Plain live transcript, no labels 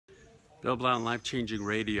Bill Blount, Life Changing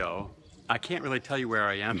Radio. I can't really tell you where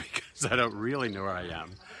I am because I don't really know where I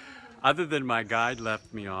am. Other than my guide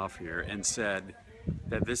left me off here and said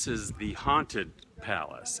that this is the haunted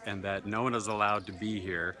palace and that no one is allowed to be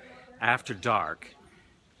here after dark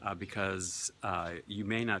because you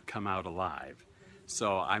may not come out alive.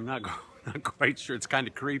 So I'm not, not quite sure. It's kind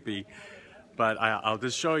of creepy, but I'll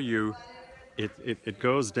just show you. It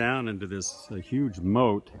goes down into this huge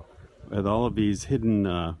moat with all of these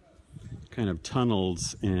hidden kind of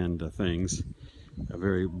tunnels and things. A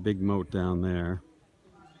very big moat down there.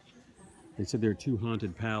 They said there are 2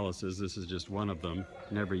 haunted palaces. This is just one of them,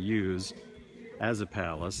 never used as a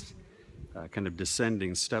palace. Kind of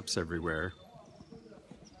descending steps everywhere.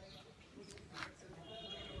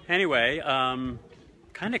 Anyway,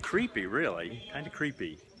 kind of creepy, really. Kind of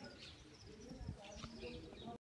creepy.